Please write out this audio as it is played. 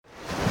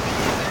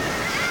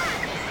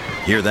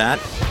Hear that?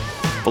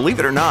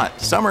 Believe it or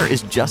not, summer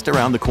is just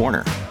around the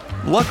corner.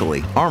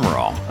 Luckily, Armor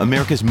All,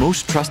 America's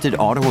most trusted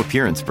auto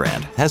appearance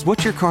brand, has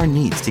what your car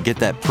needs to get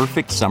that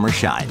perfect summer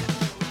shine.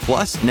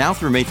 Plus, now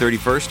through May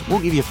 31st, we'll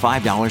give you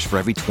 $5 for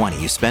every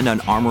 $20 you spend on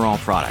Armor All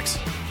products.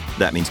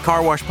 That means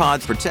car wash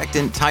pods,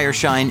 protectant, tire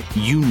shine,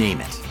 you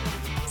name it.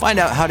 Find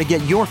out how to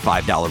get your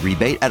 $5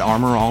 rebate at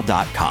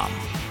armorall.com.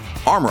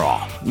 Armor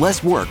All,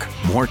 less work,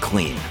 more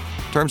clean.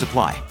 Terms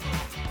apply.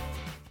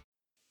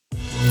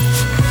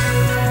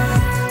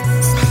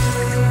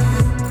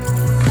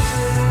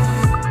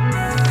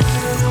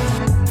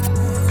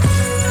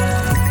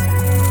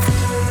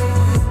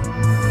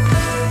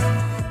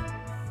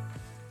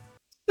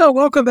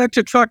 Welcome back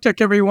to Truck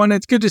Tech, everyone.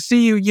 It's good to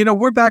see you.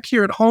 We're back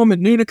here at home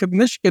in Munich,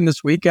 Michigan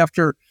this week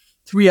after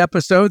 3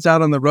 episodes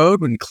out on the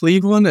road in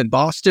Cleveland and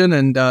Boston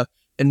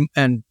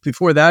and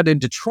before that in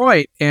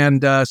Detroit.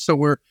 And so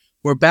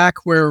we're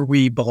back where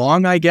we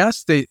belong, I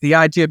guess. The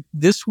idea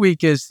this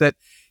week is that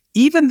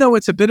even though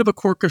it's a bit of a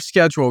quirk of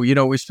schedule,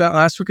 we spent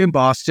last week in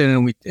Boston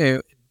and we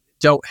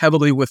dealt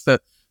heavily with the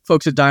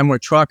folks at Daimler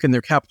Truck and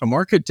their Capital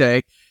Market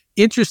Day.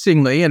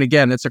 Interestingly, and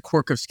again, it's a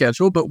quirk of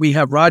schedule, but we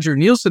have Roger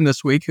Nielsen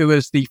this week, who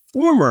is the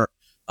former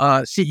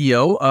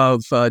CEO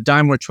of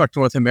Daimler Truck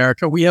North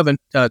America. We haven't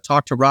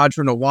talked to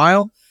Roger in a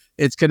while.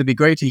 It's going to be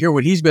great to hear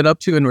what he's been up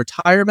to in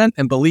retirement,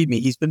 and believe me,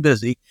 he's been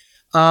busy.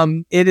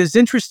 It is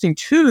interesting,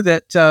 too,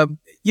 that,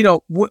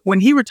 when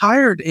he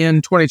retired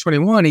in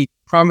 2021, he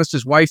promised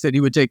his wife that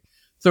he would take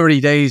 30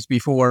 days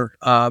before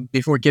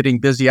getting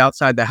busy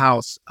outside the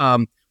house.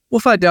 We'll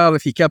find out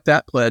if he kept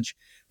that pledge.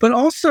 But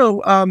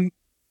also,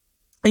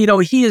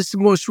 he has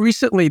most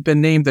recently been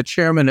named the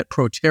chairman at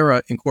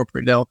Proterra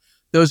Incorporated. Now,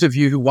 those of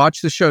you who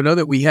watch the show know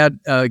that we had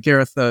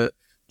Gareth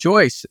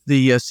Joyce,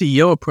 the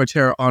CEO of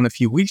Proterra, on a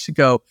few weeks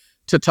ago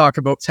to talk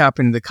about what's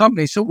happening in the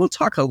company. So we'll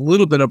talk a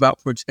little bit about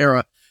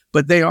Proterra,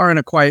 but they are in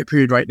a quiet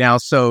period right now,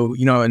 so,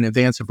 in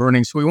advance of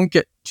earnings. So we won't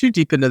get too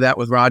deep into that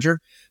with Roger,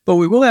 but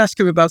we will ask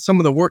him about some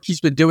of the work he's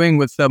been doing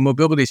with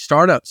mobility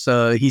startups.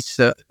 He's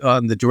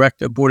on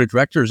the board of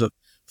directors of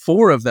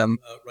 4 of them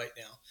right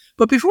now.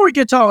 But before we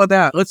get to all of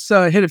that, let's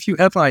hit a few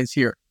headlines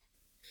here.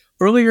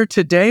 Earlier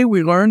today,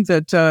 we learned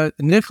that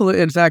Nikola,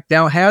 in fact,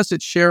 now has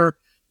its share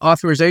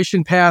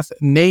authorization path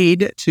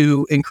made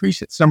to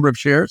increase its number of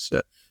shares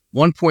to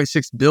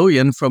 1.6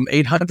 billion from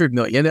 800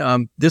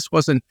 million. This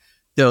wasn't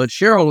the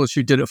shareholders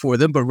who did it for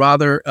them, but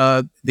rather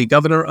the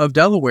governor of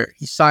Delaware.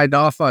 He signed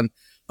off on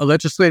a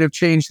legislative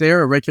change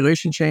there, a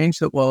regulation change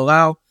that will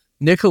allow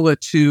Nikola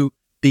to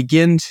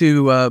begin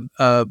to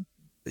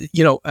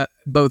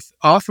both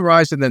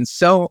authorize and then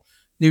sell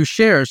new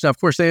shares. Now, of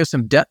course, they have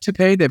some debt to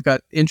pay. They've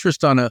got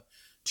interest on a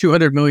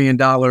 $200 million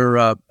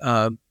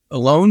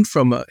loan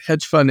from a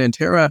hedge fund,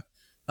 Antera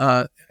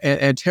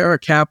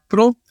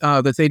Capital,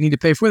 that they need to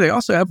pay for. They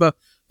also have a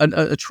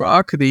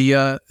truck,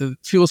 the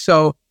fuel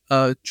cell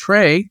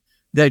tray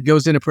that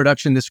goes into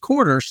production this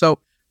quarter. So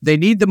they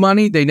need the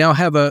money. They now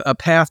have a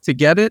path to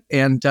get it.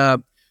 And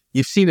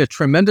you've seen a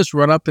tremendous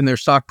run up in their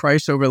stock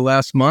price over the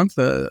last month,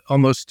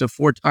 almost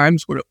 4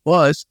 times what it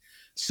was.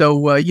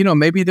 So,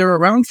 maybe they're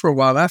around for a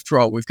while after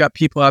all. We've got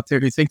people out there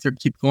who think they're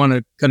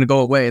going to go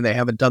away, and they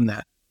haven't done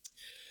that.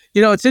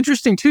 It's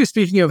interesting, too,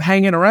 speaking of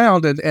hanging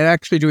around and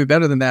actually doing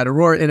better than that,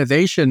 Aurora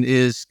Innovation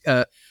is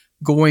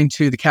going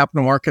to the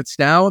capital markets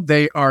now.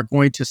 They are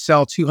going to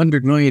sell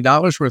 $200 million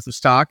worth of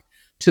stock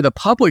to the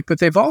public, but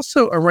they've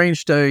also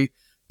arranged a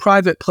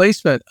private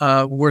placement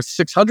worth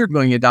 $600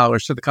 million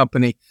to the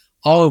company,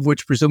 all of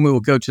which presumably will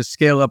go to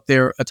scale up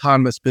their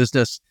autonomous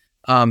business.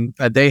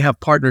 They have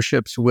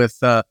partnerships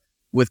with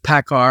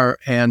PACCAR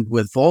and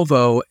with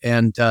Volvo,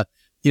 and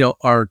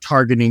are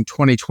targeting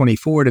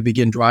 2024 to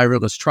begin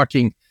driverless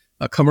trucking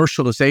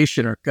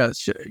commercialization, or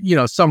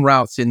some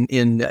routes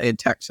in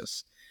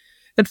Texas.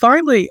 And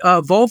finally,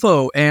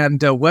 Volvo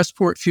and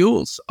Westport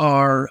Fuels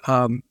are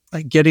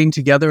getting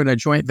together in a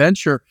joint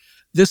venture.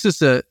 This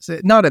is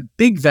not a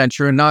big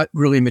venture and not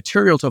really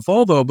material to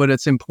Volvo, but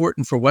it's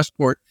important for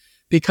Westport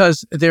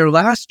because their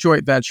last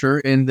joint venture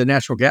in the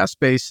natural gas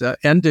space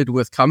ended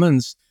with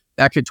Cummins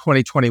back in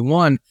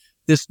 2021.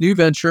 This new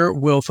venture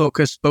will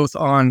focus both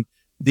on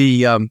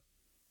the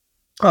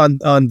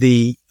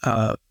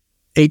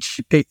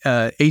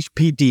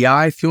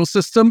HPDI fuel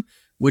system,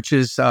 which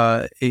is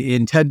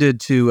intended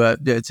to,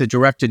 it's a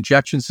direct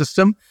injection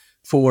system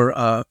for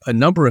a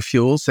number of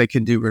fuels. They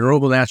can do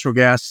renewable natural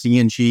gas,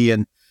 CNG,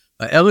 and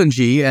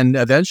LNG, and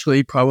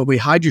eventually probably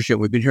hydrogen.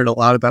 We've been hearing a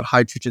lot about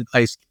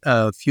hydrogen-based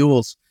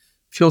fuel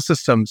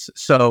systems.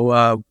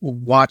 So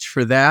watch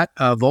for that.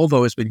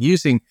 Volvo has been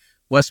using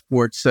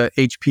Westport's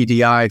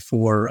HPDI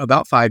for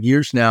about 5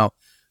 years now.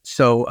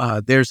 So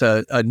there's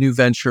a new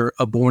venture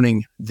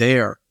aborting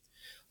there.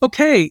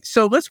 Okay,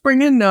 so let's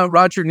bring in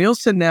Roger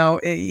Nielsen now.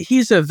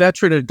 He's a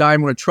veteran of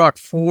Daimler Truck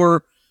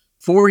for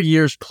 4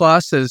 years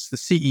plus as the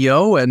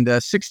CEO,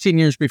 and 16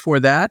 years before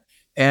that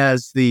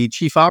as the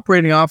chief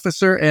operating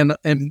officer, and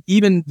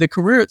even the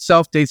career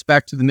itself dates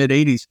back to the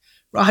mid-'80s.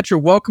 Roger,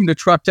 welcome to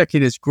Truck Tech.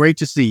 It is great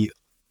to see you.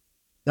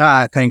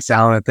 Thanks,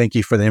 Alan. Thank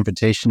you for the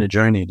invitation to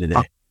join you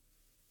today.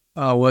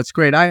 Oh, well, it's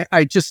great. I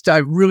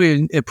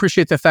really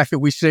appreciate the fact that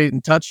we stayed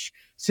in touch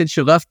since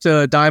you left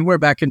Daimler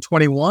back in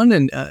 21,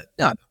 and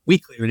not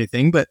weekly or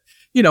anything, but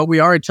we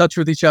are in touch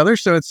with each other,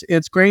 so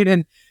it's great.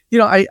 And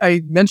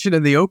I mentioned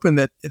in the open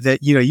that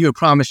you had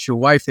promised your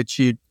wife that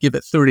she'd give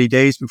it 30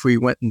 days before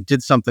you went and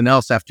did something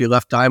else after you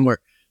left Daimler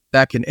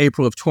back in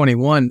April of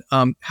 21.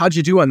 How'd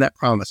you do on that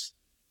promise?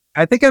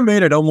 I think I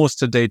made it almost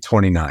to day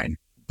 29,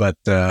 but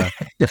that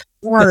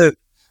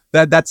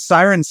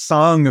siren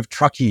song of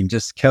trucking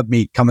just kept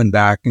me coming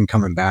back and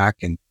coming back.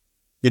 And,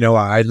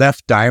 I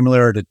left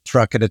Daimler to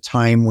truck at a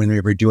time when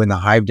we were doing the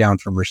hive down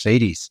for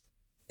Mercedes.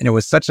 And it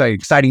was such an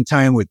exciting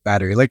time with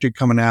battery electric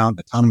coming out,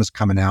 autonomous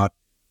coming out.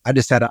 I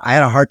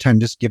had a hard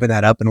time just giving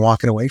that up and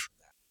walking away from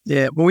that.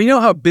 Yeah, well, we know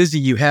how busy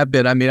you have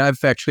been. I mean,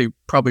 I've actually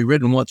probably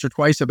written once or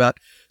twice about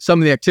some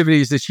of the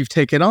activities that you've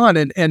taken on.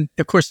 And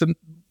of course, the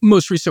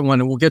most recent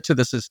one, and we'll get to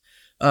this, is,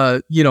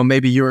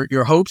 maybe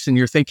your hopes and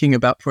your thinking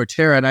about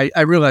Proterra. And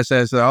I realize,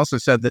 as I also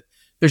said, that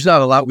there's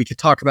not a lot we could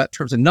talk about in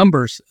terms of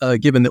numbers,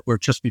 given that we're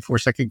just before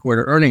second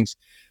quarter earnings.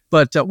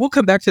 But we'll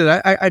come back to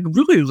that. I'd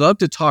really love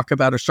to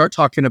start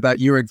talking about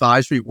your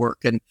advisory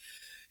work. And,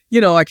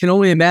 I can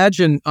only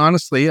imagine,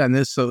 honestly, and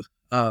this,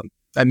 I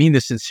mean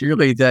this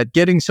sincerely, that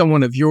getting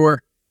someone of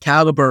your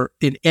caliber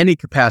in any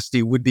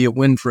capacity would be a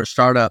win for a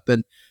startup.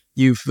 And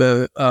you've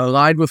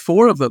aligned with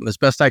 4 of them, as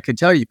best I can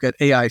tell. You've got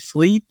AI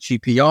Fleet,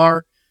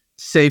 GPR,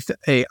 Safe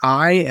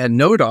AI, and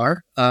Nodar,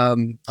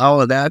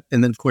 all of that.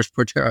 And then, of course,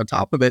 Proterra on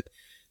top of it.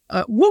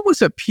 What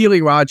was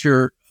appealing,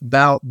 Roger,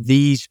 about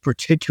these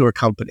particular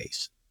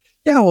companies?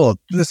 Yeah, well,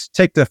 let's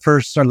take the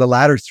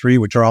latter 3,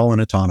 which are all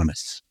in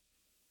autonomous.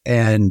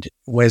 And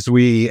as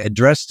we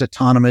addressed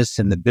autonomous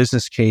and the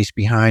business case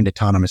behind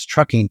autonomous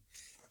trucking,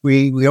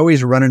 we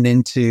always run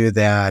into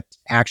that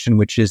action,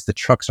 which is the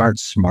trucks aren't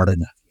smart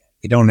enough yet.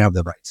 We don't have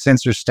the right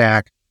sensor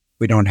stack.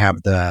 We don't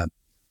have the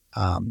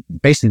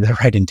basically the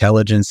right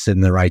intelligence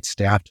and the right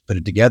staff to put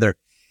it together.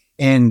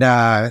 And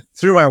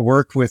through our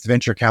work with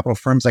venture capital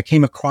firms, I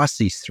came across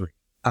these 3.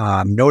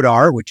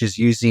 Nodar, which is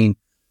using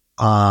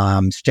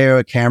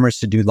stereo cameras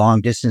to do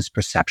long distance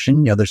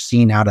perception. They're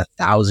seeing out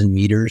 1,000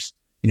 meters.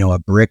 A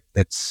brick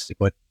that's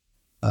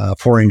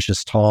 4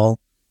 inches tall.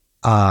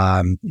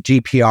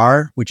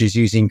 GPR, which is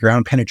using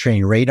ground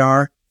penetrating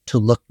radar to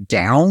look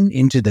down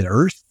into the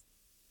earth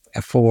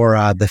for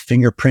the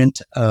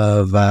fingerprint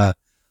of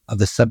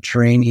the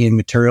subterranean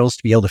materials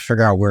to be able to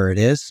figure out where it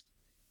is.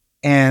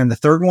 And the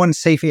third one,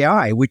 Safe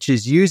AI, which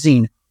is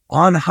using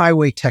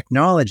on-highway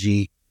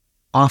technology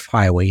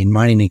off-highway in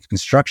mining and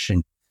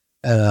construction,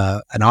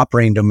 an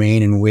operating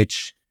domain in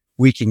which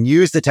we can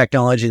use the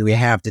technology that we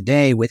have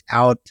today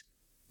without,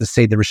 let's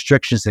say, the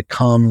restrictions that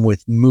come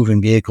with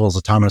moving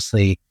vehicles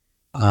autonomously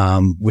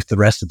with the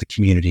rest of the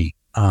community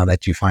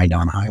that you find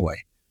on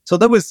highway. So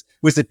that was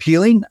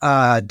appealing.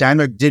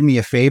 Daimler did me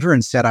a favor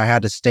and said I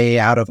had to stay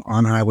out of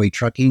on-highway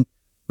trucking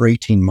for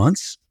 18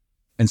 months.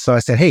 And so I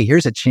said, hey,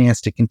 here's a chance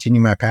to continue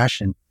my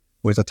passion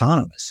with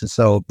autonomous. And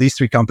so these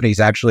 3 companies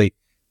actually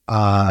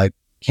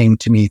came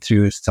to me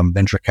through some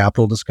venture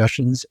capital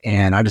discussions.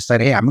 And I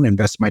decided, hey, I'm going to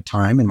invest my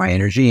time and my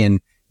energy and,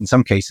 in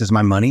some cases,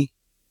 my money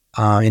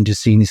into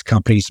seeing these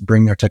companies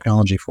bring their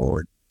technology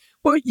forward.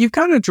 Well, you've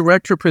got a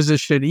director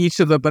position in each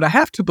of them, but I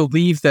have to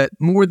believe that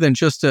more than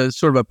just a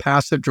sort of a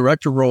passive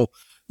director role,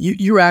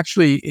 you're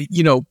actually,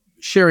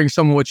 sharing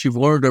some of what you've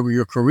learned over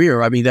your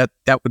career. I mean,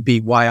 that would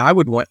be why I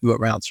would want you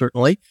around,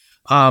 certainly.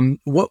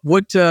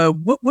 What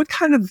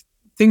kind of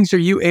things are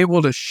you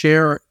able to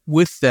share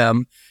with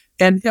them?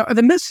 And are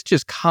the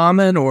messages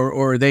common, or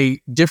are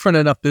they different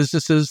enough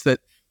businesses that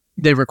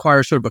they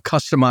require sort of a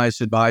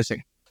customized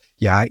advising?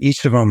 Yeah,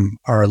 each of them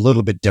are a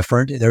little bit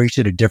different. They're each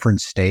at a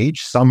different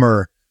stage. Some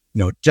are,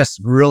 just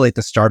really at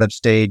the startup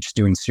stage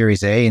doing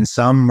Series A, and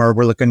some are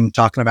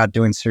talking about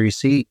doing Series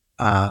C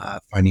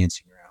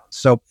financing rounds.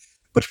 So,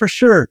 but for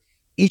sure,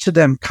 each of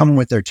them come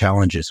with their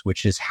challenges,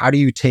 which is how do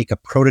you take a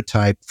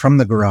prototype from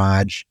the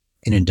garage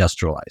and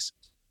industrialize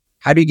it?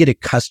 How do you get a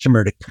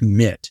customer to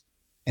commit?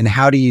 And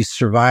how do you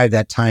survive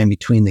that time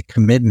between the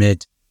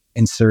commitment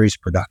and series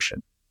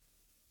production?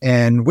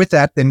 And with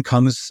that then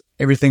comes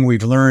everything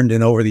we've learned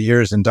over the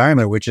years in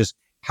Daimler, which is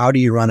how do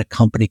you run a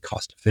company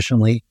cost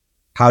efficiently?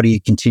 How do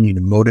you continue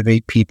to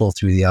motivate people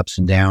through the ups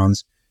and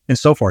downs and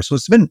so forth? So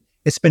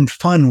it's been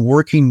fun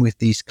working with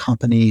these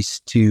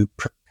companies to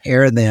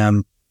prepare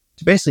them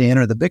to basically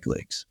enter the big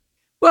leagues.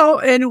 Well,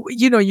 and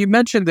you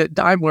mentioned that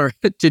Daimler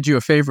did you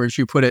a favor, as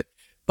you put it,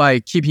 by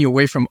keeping you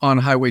away from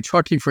on-highway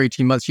trucking for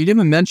 18 months. You didn't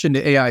even mention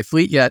the AI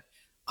Fleet yet.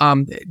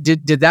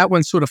 Did that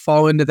one sort of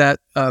fall into that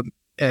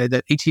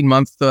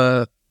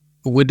 18-month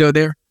window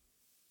there?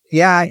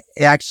 Yeah,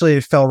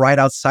 it fell right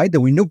outside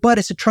the window, but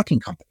it's a trucking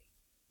company.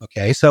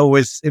 Okay, so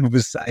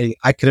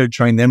I could have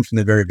joined them from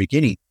the very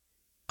beginning.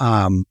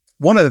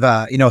 One of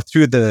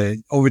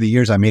the over the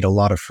years, I made a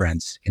lot of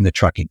friends in the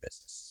trucking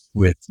business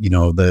with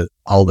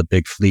all the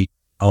big fleet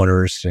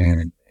owners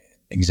and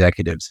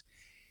executives,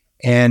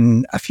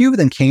 and a few of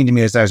them came to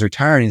me as I was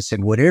retiring and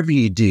said, "Whatever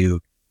you do,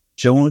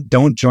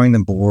 don't join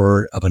the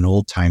board of an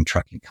old time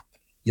trucking company.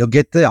 You'll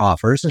get the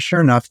offers. And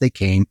sure enough, they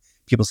came.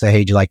 People say, hey,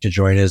 would you like to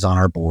join us on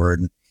our board?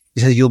 And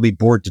he says, you'll be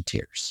bored to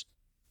tears.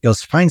 You'll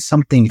find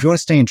something, if you want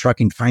to stay in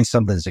trucking, find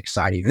something that's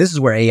exciting. This is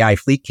where AI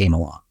Fleet came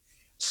along.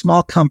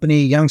 Small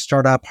company, young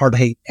startup,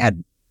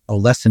 had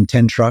less than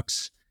 10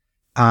 trucks.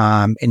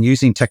 And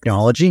using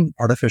technology,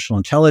 artificial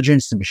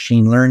intelligence and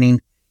machine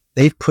learning,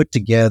 they've put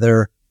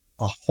together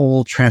a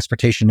whole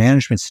transportation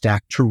management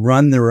stack to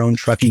run their own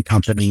trucking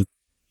company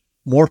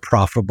more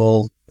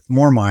profitable,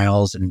 more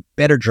miles, and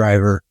better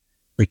driver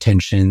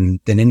retention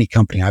than any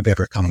company I've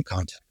ever come in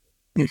contact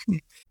with.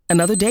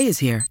 Another day is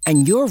here,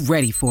 and you're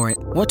ready for it.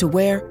 What to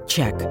wear?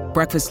 Check.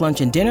 Breakfast, lunch,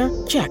 and dinner?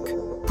 Check.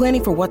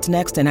 Planning for what's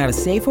next and how to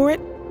save for it?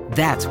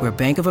 That's where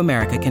Bank of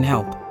America can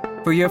help.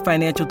 For your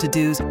financial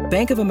to-dos,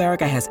 Bank of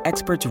America has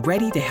experts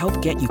ready to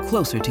help get you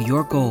closer to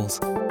your goals.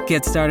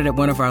 Get started at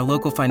one of our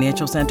local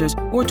financial centers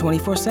or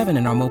 24/7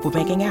 in our mobile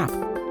banking app.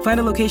 Find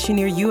a location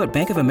near you at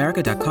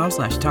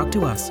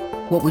bankofamerica.com/talktous.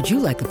 What would you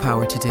like the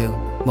power to do?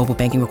 Mobile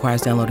banking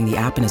requires downloading the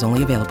app and is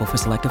only available for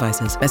select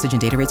devices. Message and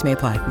data rates may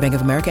apply. Bank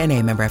of America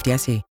N.A., member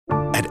FDIC.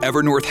 At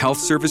Evernorth Health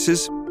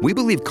Services, we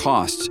believe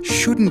costs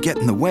shouldn't get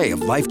in the way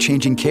of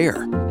life-changing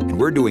care, and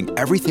we're doing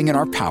everything in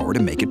our power to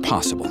make it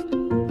possible.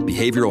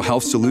 Behavioral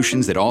health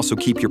solutions that also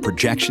keep your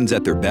projections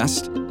at their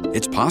best?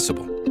 It's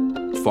possible.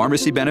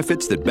 Pharmacy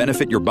benefits that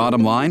benefit your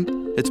bottom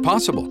line? It's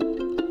possible.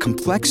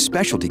 Complex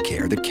specialty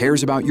care that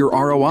cares about your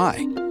ROI?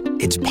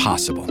 It's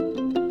possible.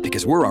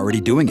 Because we're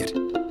already doing it.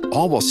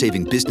 All while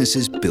saving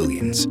businesses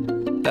billions.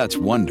 That's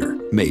Wonder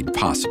made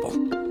possible.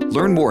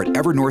 Learn more at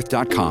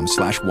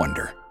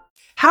evernorth.com/wonder.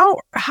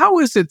 How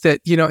is it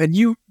that,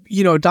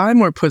 and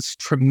Daimler puts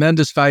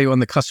tremendous value on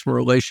the customer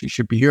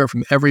relationship. You hear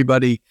from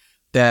everybody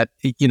that,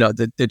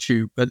 that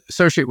you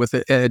associate with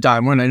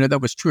Daimler. And I know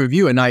that was true of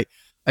you. And I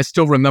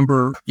still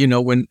remember,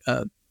 when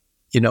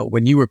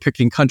you were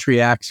picking country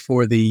acts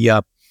for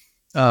the,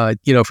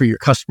 for your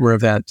customer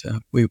event.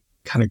 We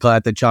kind of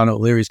glad that John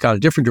O'Leary's got a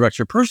different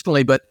direction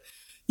personally, but,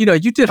 you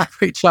did a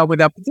great job with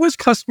that. But those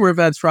customer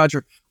events,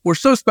 Roger, were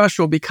so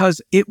special because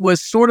it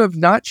was sort of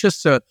not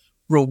just a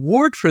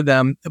reward for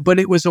them, but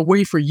it was a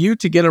way for you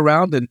to get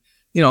around and,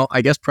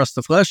 I guess, press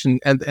the flesh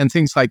and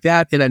things like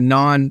that in a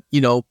non,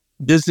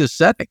 business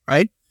setting,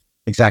 right?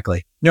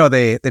 Exactly.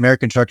 The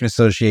American Trucking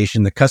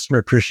Association, the customer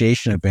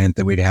appreciation event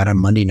that we'd had on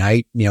Monday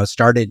night, it went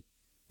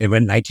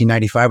in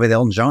 1995 with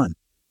Elton John.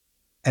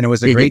 And it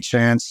was a great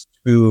chance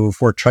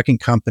for trucking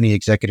company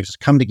executives to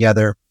come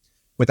together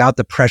without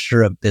the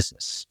pressure of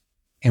business.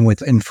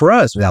 And for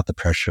us, without the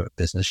pressure of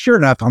business. Sure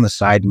enough, on the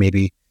side,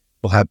 maybe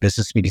we'll have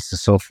business meetings and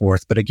so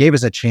forth, but it gave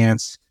us a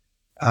chance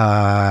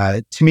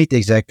to meet the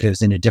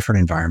executives in a different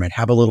environment,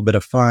 have a little bit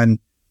of fun,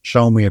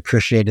 show them we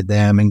appreciated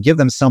them, and give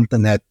them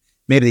something that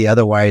maybe they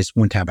otherwise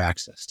wouldn't have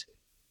access to.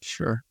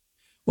 Sure.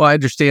 Well, I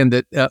understand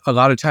that a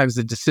lot of times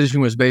the decision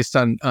was based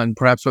on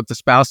perhaps what the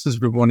spouses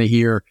would want to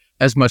hear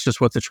as much as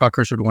what the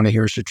truckers would want to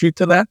hear. Is the truth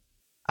to that?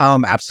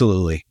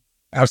 Absolutely.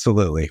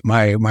 Absolutely.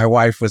 My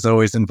wife was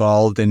always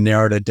involved and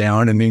narrowed it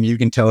down. I mean, you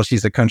can tell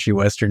she's a country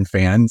Western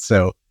fan.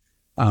 So,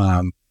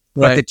 but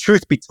the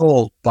truth be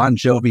told, Bon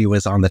Jovi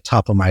was on the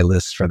top of my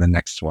list for the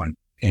next one.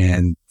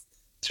 And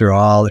through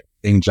all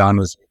everything, John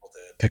was able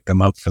to pick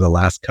them up for the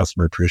last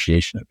customer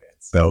appreciation event.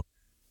 So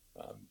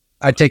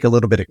I take a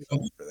little bit of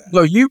credit for that.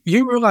 Well, you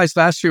realized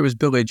last year was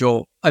Billy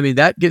Joel. I mean,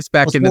 that gets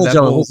back into that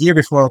whole... The year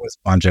before was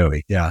Bon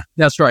Jovi. Yeah.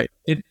 That's right.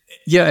 In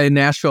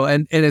Nashville.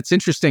 And it's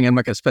interesting. I'm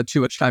not going to spend too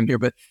much time here,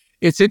 but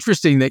it's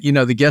interesting that,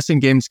 the guessing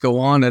games go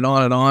on and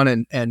on and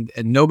on and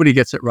nobody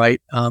gets it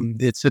right.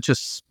 It's such a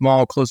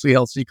small, closely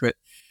held secret.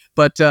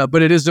 But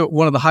it is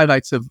one of the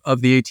highlights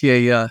of the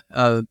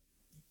ATA,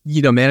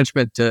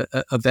 management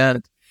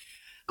event.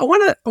 I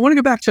want to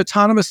go back to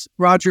autonomous,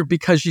 Roger,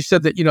 because you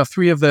said that,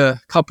 3 of the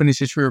companies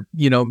that you're,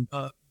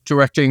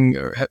 directing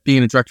or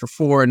being a director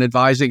for and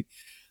advising.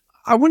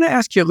 I want to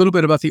ask you a little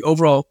bit about the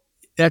overall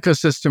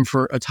ecosystem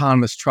for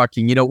autonomous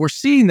trucking. We're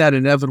seeing that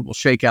inevitable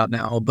shakeout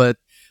now, but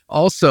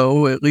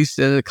also at least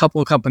a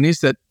couple of companies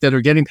that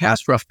are getting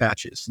past rough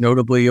patches,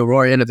 notably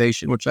Aurora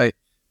Innovation, which I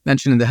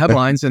mentioned in the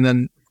headlines. And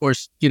then, of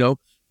course,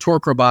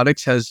 Torque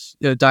Robotics has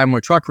Daimler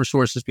Truck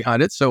resources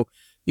behind it. So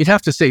you'd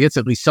have to say it's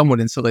at least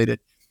somewhat insulated.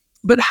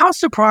 But how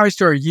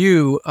surprised are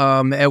you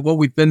at what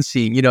we've been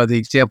seeing? The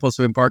examples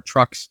of Embark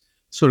trucks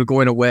sort of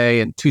going away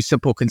and Too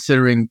Simple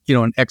considering,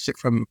 an exit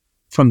from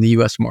the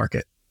U.S.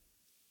 market.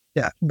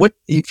 Yeah.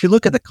 If you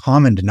look at the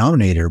common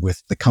denominator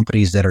with the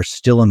companies that are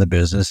still in the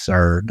business,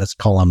 or let's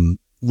call them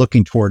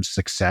looking towards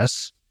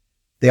success,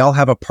 they all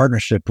have a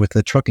partnership with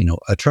a truck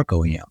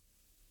OEM.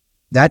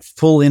 That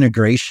full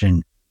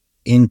integration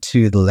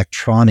into the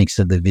electronics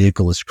of the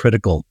vehicle is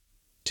critical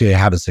to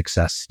have a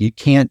success. You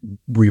can't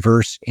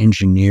reverse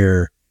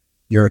engineer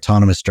your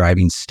autonomous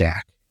driving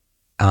stack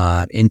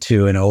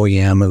into an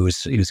OEM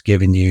who's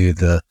giving you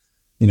the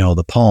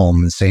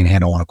palm and saying, hey, I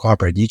don't want to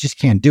cooperate. You just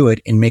can't do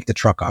it and make the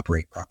truck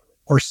operate properly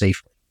or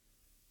safely.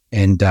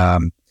 And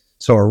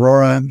so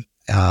Aurora,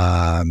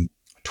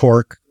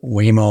 Torque,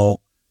 Waymo,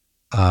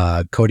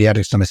 Kodiak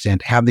to some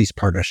extent have these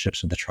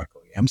partnerships with the truck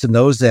OEMs, and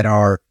those that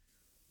are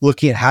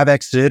have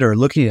exited or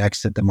looking to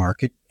exit the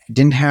market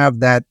didn't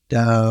have that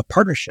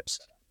partnership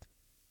set up.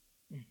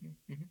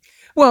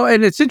 Well,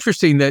 and it's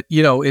interesting that,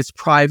 it's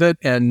private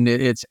and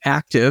it's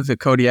active. The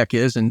Kodiak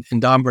is, and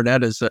Don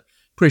Burnett is a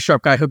pretty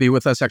sharp guy. He'll be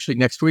with us actually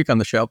next week on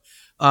the show.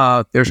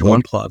 There's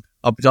one plug.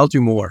 I'll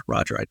do more,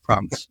 Roger, I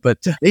promise. But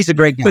he's a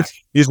great guy.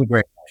 He's a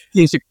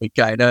great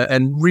guy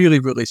and really,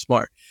 really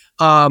smart.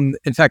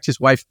 In fact, his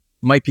wife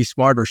might be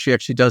smarter. She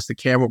actually does the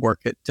camera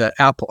work at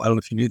Apple. I don't know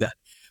if you knew that.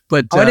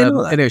 But I didn't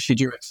know that. anyway, she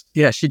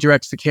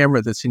directs the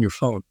camera that's in your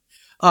phone.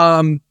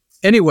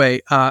 Anyway,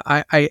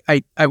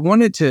 I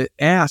wanted to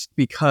ask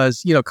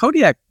because,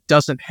 Kodiak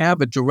doesn't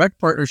have a direct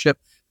partnership,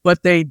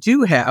 but they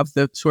do have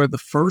the sort of the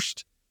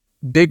first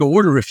big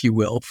order, if you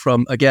will,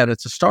 from, again,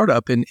 it's a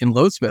startup in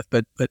Loadsmith,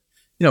 but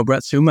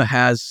Brett Suma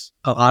has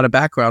a lot of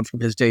background from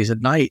his days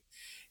at Knight.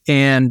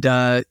 And,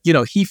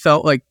 he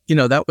felt like,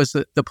 that was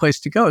the place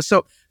to go.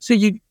 So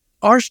you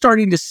are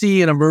starting to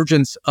see an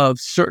emergence of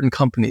certain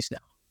companies now,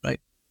 right?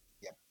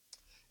 Yeah.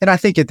 And I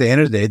think at the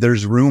end of the day,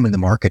 there's room in the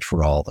market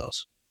for all of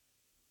those.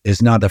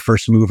 It's not the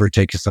first mover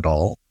takes us at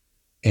all.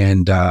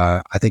 And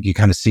I think you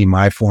kind of see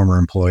my former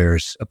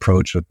employer's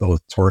approach with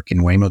both Torque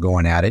and Waymo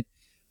going at it.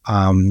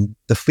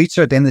 The fleets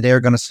at the end of the day are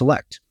going to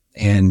select.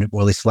 And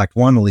will they select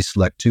one? Will they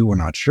select two? We're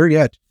not sure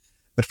yet.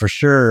 But for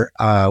sure,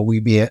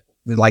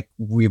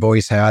 we've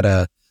always had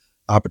a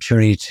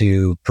opportunity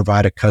to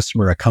provide a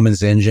customer a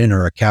Cummins engine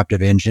or a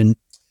captive engine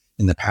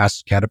in the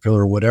past,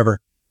 Caterpillar or whatever.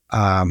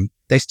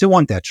 They still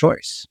want that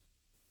choice.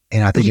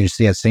 And I think you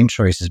see that same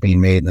choice is being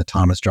made in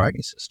autonomous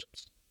driving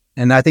systems.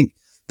 And I think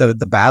the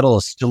battle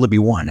is still to be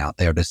won out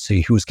there to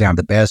see who's going to have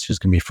the best, who's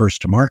going to be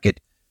first to market.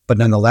 But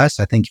nonetheless,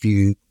 I think if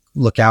you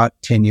look out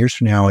 10 years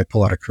from now, I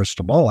pull out a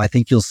crystal ball, I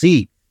think you'll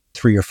see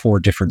 3 or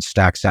 4 different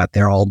stacks out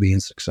there all being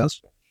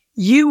successful.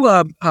 You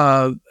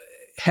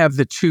have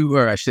the two,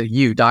 or I should say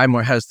you,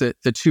 Daimler has the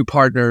two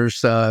partners,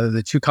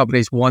 the two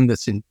companies, one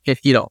that's in,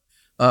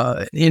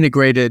 an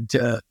integrated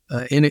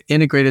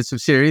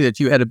subsidiary that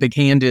you had a big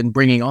hand in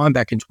bringing on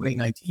back in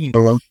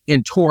 2019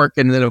 in Torque,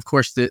 and then of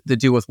course the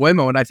deal with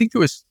Waymo. And I think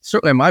there was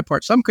certainly on my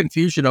part some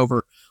confusion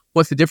over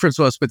what the difference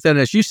was. But then,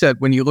 as you said,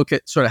 when you look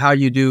at sort of how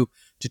you do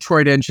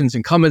Detroit engines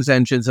and Cummins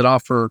engines that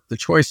offer the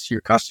choice to your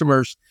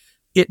customers,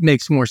 it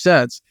makes more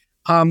sense.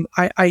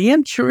 I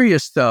am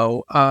curious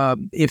though,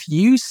 if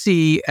you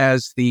see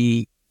as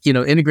the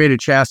integrated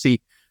chassis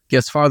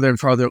gets farther and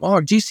farther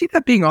along, do you see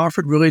that being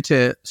offered really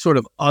to sort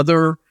of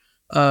other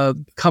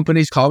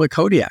companies, call it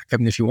Kodiak? I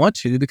mean, if you want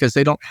to, because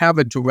they don't have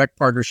a direct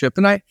partnership.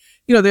 And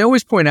they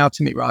always point out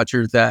to me,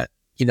 Roger, that,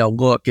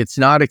 look, it's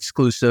not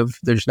exclusive.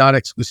 There's not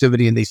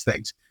exclusivity in these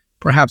things.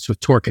 Perhaps with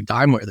Torque and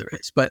Daimler there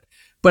is, but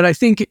I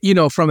think,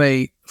 from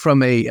a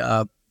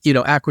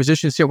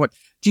acquisition standpoint,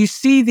 do you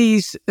see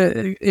these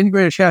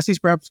integrated chassis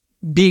perhaps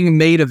being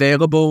made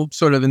available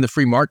sort of in the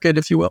free market,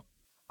 if you will?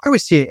 I would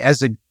see it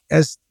as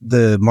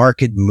the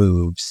market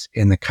moves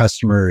and the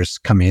customers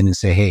come in and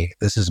say, hey,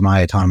 this is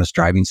my autonomous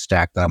driving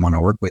stack that I want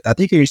to work with. I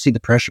think you see the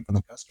pressure from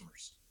the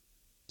customers.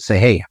 Say,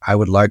 hey, I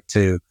would like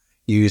to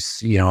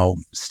use,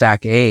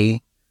 stack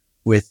A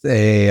with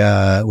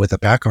a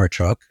PACCAR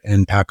truck.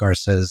 And PACCAR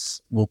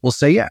says, we'll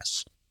say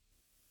yes.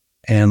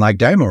 And like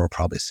Daimler will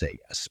probably say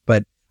yes.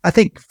 But I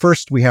think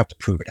first we have to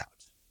prove it out.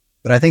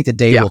 But I think the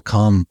day will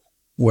come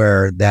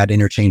where that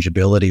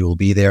interchangeability will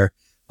be there.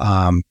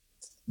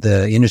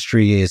 The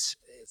industry is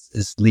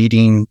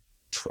leading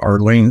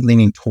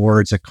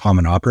towards a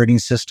common operating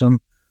system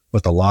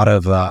with a lot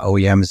of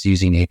OEMs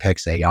using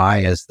Apex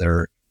AI as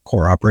their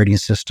core operating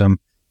system.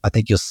 I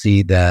think you'll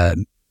see that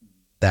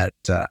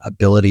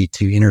ability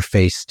to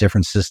interface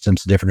different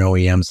systems, different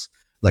OEMs,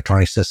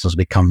 electronic systems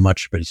become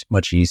much,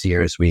 much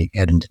easier as we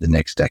head into the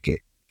next decade.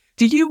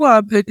 Do you,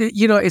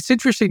 it's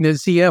interesting that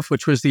ZF,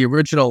 which was the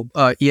original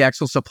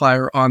e-axle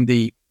supplier on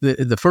the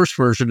first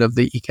version of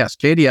the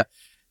e-Cascadia,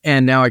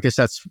 and now I guess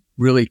that's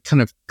really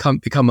kind of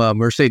become a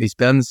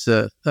Mercedes-Benz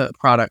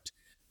product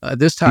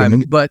this time.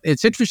 Mm-hmm. But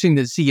it's interesting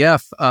that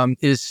ZF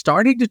is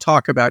starting to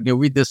talk about,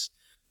 read this,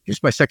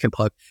 here's my second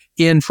plug,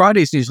 in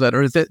Friday's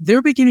newsletter, that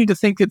they're beginning to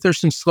think that there's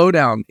some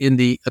slowdown in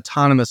the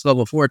autonomous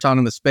level 4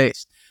 autonomous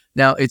space.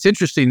 Now, it's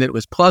interesting that it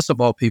was Plus of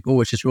all people,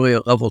 which is really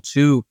a level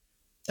 2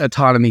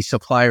 autonomy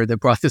supplier, that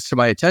brought this to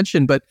my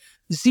attention. But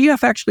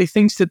ZF actually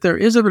thinks that there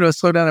is a bit of a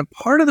slowdown. And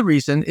part of the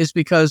reason is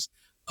because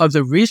of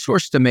the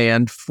resource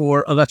demand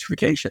for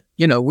electrification.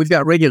 We've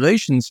got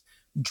regulations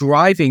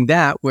driving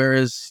that,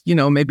 whereas,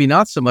 maybe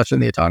not so much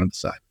on the autonomous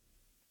side.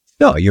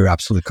 No, you're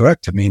absolutely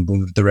correct. I mean,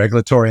 the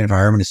regulatory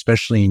environment,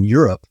 especially in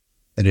Europe,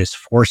 that is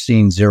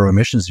forcing zero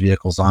emissions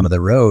vehicles onto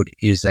the road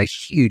is a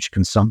huge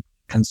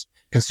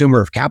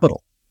consumer of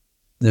capital.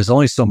 There's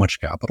only so much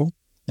capital.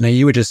 And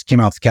you just came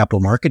out the Capital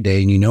Market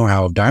Day, and you know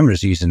how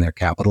Daimler's using their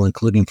capital,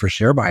 including for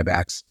share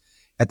buybacks.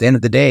 At the end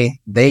of the day,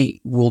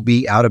 they will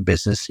be out of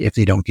business if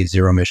they don't get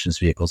zero emissions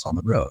vehicles on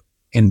the road.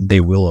 And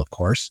they will, of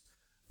course.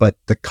 But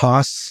the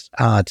costs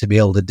to be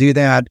able to do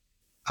that,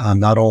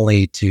 not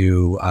only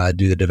to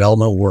do the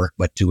development work,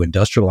 but to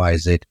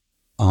industrialize it,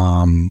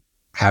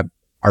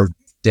 are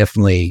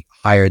definitely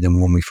higher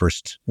than when we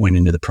first went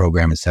into the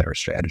program and set our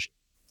strategy.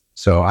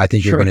 So I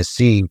think you're going to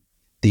see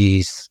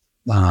these,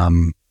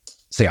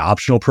 say,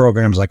 optional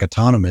programs like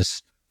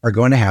autonomous are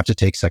going to have to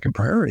take second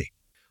priority.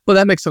 Well,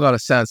 that makes a lot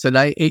of sense. And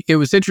it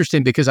was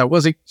interesting because I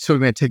wasn't sort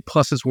of going to take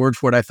Plus's word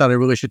for it. I thought I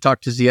really should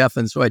talk to ZF.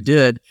 And so I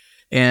did.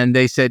 And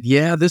they said,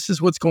 yeah, this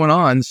is what's going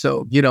on.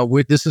 So,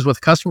 this is what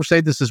the customers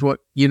say. This is what,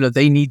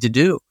 they need to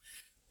do.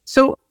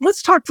 So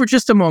let's talk for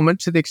just a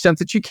moment, to the extent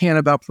that you can,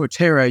 about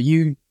Proterra.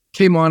 You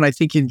came on, I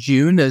think, in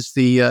June as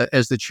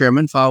the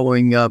chairman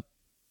following,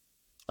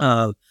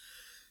 oh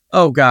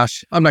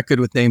gosh, I'm not good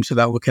with names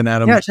without looking at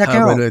them. Yeah, Jack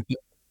Allen.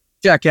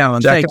 Jack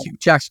Allen, thank you.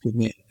 Jack's good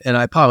name. And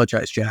I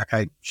apologize, Jack.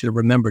 I should have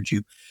remembered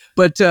you.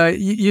 But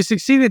you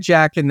succeeded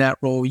Jack in that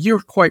role. You're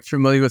quite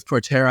familiar with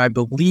Proterra. I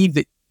believe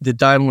that the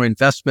Daimler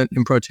investment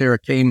in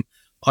Proterra came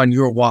on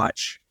your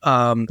watch.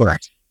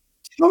 Correct.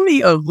 Tell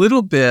me a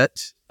little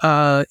bit,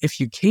 if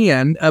you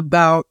can,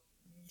 about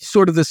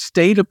sort of the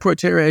state of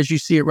Proterra as you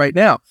see it right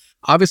now.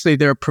 Obviously,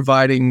 they're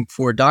providing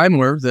for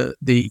Daimler the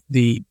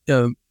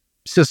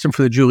system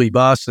for the Joule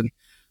bus and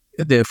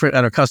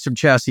our custom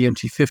chassis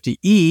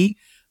MT50E.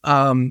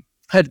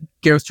 Had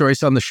Gareth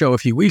Joyce on the show a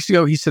few weeks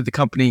ago. He said the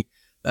company,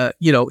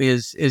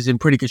 is in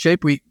pretty good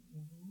shape.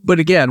 But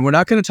again, we're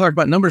not going to talk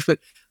about numbers, but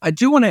I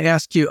do want to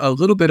ask you a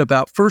little bit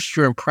about first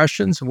your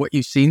impressions of what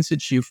you've seen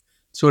since you've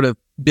sort of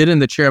been in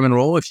the chairman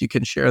role, if you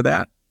can share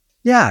that.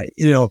 Yeah,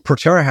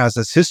 Proterra has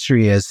this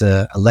history as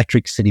an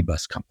electric city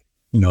bus company.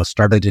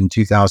 Started in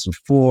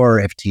 2004,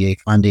 FTA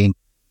funding,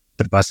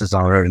 put buses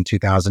on the road in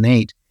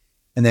 2008.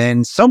 And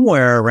then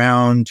somewhere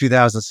around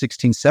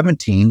 2016,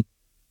 17,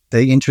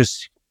 the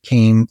interest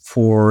came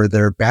for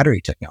their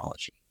battery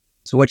technology.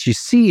 So what you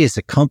see is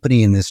a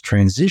company in this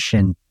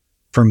transition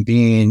from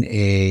being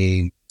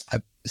a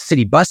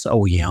city bus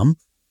OEM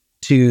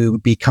to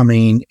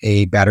becoming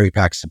a battery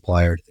pack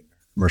supplier to the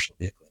commercial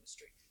vehicle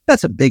industry.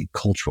 That's a big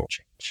cultural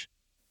change.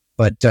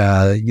 But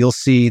you'll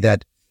see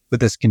that with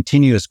this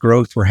continuous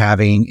growth we're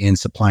having in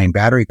supplying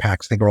battery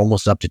packs, I think we're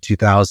almost up to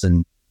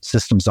 2,000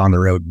 systems on the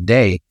road a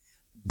day.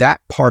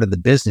 That part of the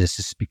business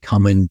is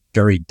becoming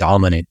very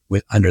dominant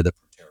under the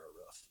Proterra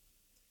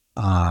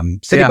roof.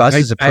 City bus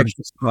is a pretty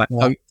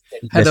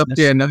head up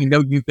there, and I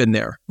know you've been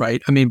there,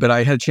 right? I mean, but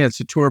I had a chance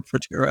to tour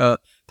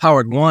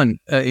Powered One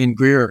in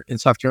Greer in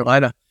South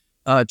Carolina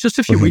just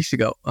a few weeks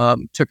ago.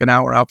 Took an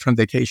hour out from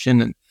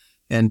vacation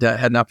and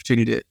had an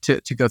opportunity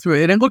to go through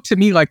it. And it looked to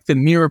me like the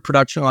Mirror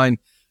production line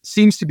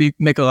seems to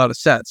make a lot of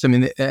sense. I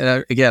mean,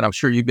 again, I'm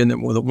sure you've been there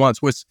more than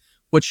once.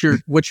 What's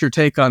your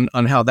take on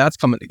how that's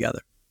coming together?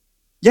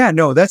 Yeah,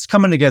 no, that's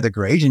coming together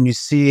great. And you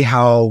see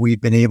how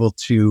we've been able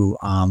to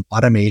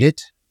automate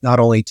it, not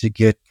only to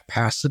get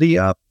capacity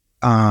up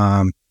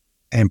and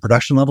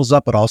production levels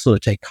up, but also to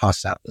take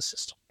costs out of the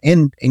system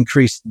and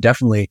increase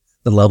definitely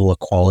the level of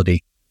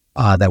quality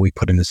that we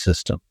put in the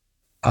system.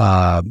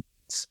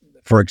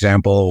 For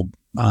example,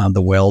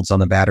 the welds on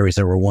the batteries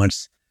that were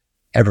once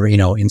ever,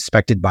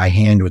 inspected by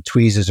hand with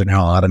tweezers are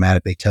now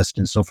automatically tested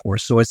and so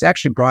forth. So it's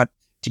actually brought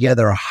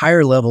together a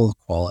higher level of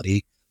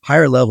quality,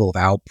 higher level of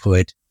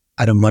output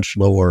at a much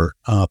lower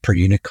per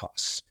unit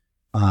costs.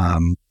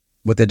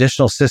 With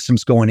additional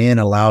systems going in,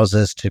 allows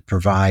us to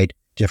provide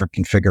different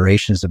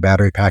configurations of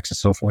battery packs and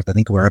so forth. I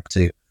think we're up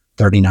to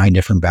 39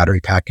 different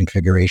battery pack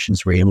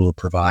configurations we're able to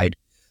provide.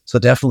 So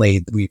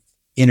definitely we've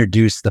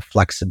introduced the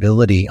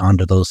flexibility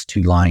onto those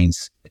two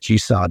lines that you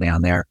saw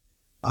down there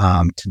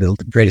to the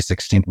greatest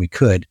extent we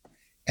could.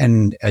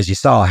 And as you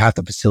saw, half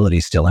the facility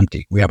is still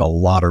empty. We have a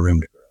lot of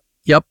room to grow.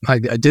 Yep, I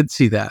did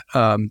see that.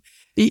 I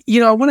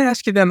want to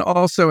ask you then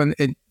also, and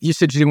you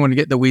said you didn't want to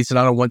get in the weeds, and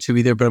I don't want to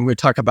either, but I'm going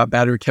to talk about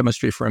battery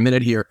chemistry for a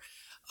minute here.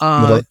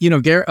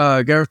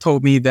 Gareth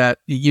told me that,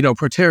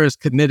 Proterra is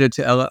committed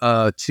to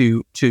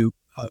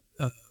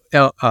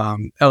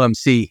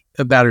LMC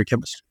battery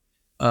chemistry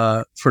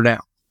for now.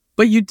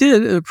 But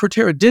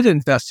Proterra did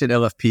invest in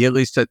LFP, at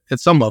least at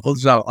some level.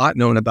 There's not a lot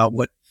known about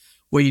what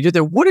you did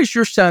there. What is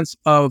your sense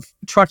of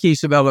truck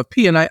use of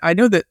LFP? And I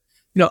know that,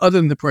 other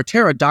than the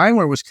Proterra,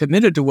 Daimler was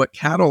committed to what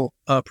Cattle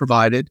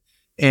provided,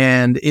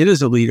 and it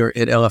is a leader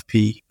in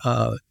LFP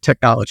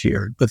technology,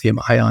 or lithium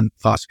ion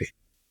phosphate.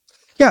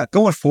 Yeah,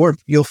 going forward,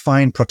 you'll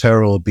find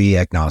Proterra will be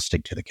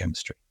agnostic to the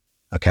chemistry.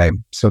 Okay,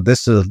 so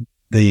this is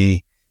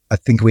I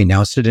think we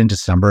announced it in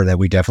December that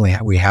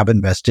we have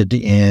invested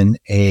in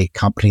a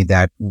company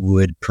that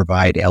would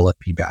provide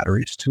LFP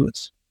batteries to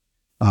us.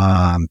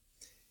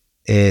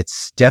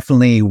 It's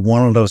definitely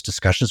one of those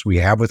discussions we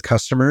have with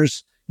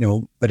customers,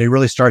 but it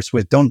really starts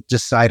with, don't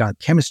decide on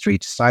chemistry,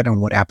 decide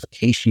on what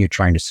application you're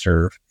trying to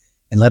serve,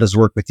 and let us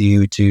work with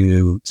you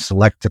to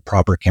select the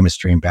proper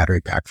chemistry and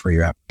battery pack for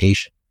your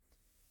application.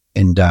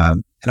 And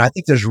I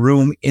think there's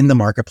room in the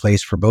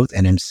marketplace for both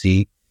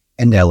NMC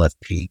and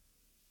LFP.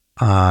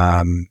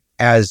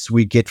 As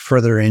we get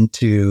further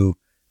into,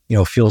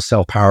 fuel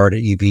cell powered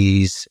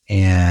EVs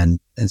and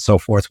so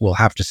forth, we'll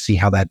have to see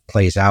how that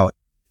plays out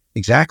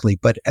exactly.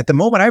 But at the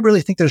moment, I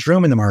really think there's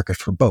room in the market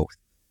for both.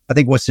 I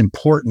think what's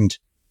important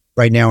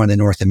right now in the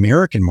North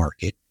American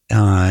market,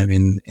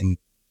 in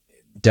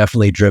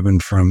definitely driven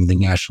from the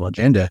national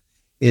agenda,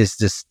 is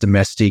this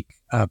domestic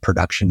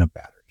production of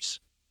batteries.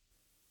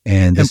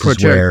 And this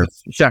is where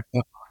check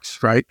that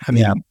box, right? I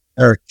mean,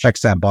 Eric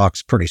checks that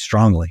box pretty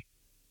strongly.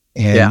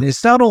 And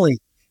it's not only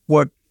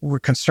what we're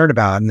concerned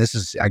about, and this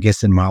is, I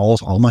guess, in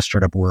all my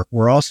startup work,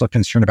 we're also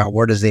concerned about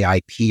where does the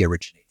IP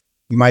originate.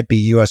 You might be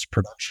U.S.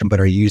 production, but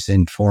are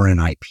using foreign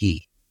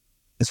IP.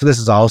 And so this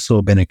has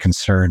also been a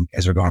concern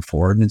as we're going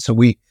forward. And so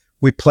we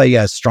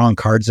play strong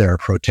cards there at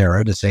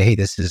Proterra to say, hey,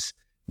 this is,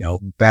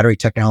 battery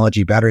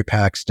technology, battery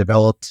packs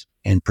developed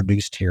and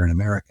produced here in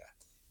America.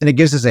 And it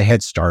gives us a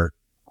head start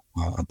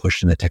on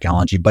pushing the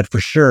technology. But for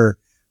sure,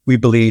 we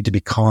believe to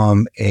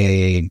become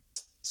a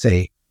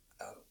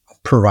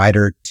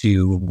provider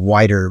to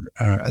wider,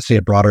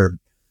 broader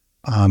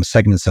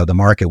segments of the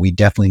market, we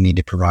definitely need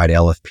to provide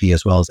LFP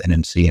as well as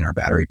NMC in our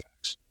battery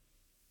packs.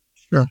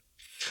 Sure.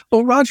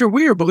 Well, Roger,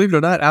 we are, believe it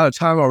or not, out of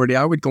time already.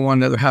 I would go on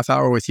another half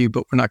hour with you,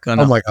 but we're not going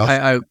to. Oh my gosh.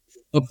 I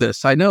love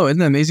this. I know.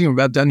 Isn't it amazing? We're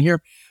about done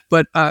here.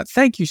 But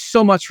thank you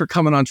so much for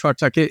coming on Truck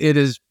Talk.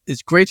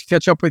 It's great to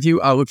catch up with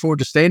you. I look forward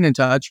to staying in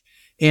touch.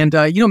 And,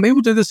 maybe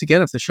we'll do this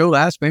again if the show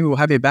lasts. Maybe we'll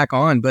have you back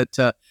on. But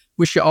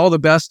wish you all the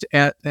best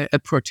at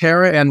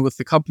Proterra and with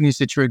the companies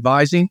that you're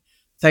advising.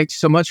 Thanks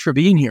so much for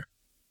being here.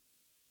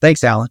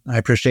 Thanks, Alan. I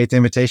appreciate the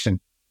invitation.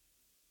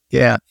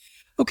 Yeah.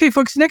 Okay,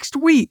 folks, next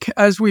week,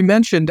 as we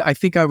mentioned, I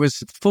think I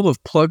was full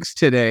of plugs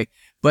today.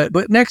 But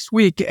next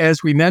week,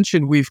 as we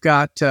mentioned, we've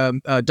got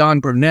Don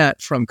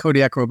Burnett from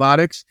Kodiak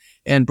Robotics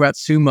and Brett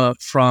Suma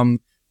from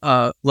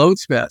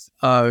Loadsmith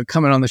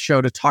coming on the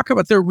show to talk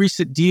about their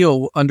recent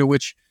deal under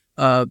which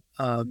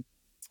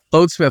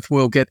Loadsmith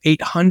will get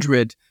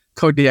 800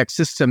 Kodiak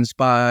systems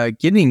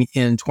beginning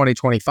in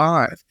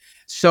 2025.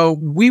 So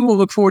we will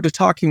look forward to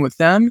talking with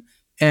them,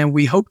 and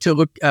we hope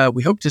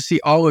to see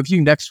all of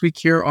you next week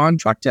here on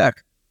Truck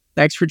Tech.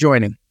 Thanks for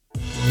joining.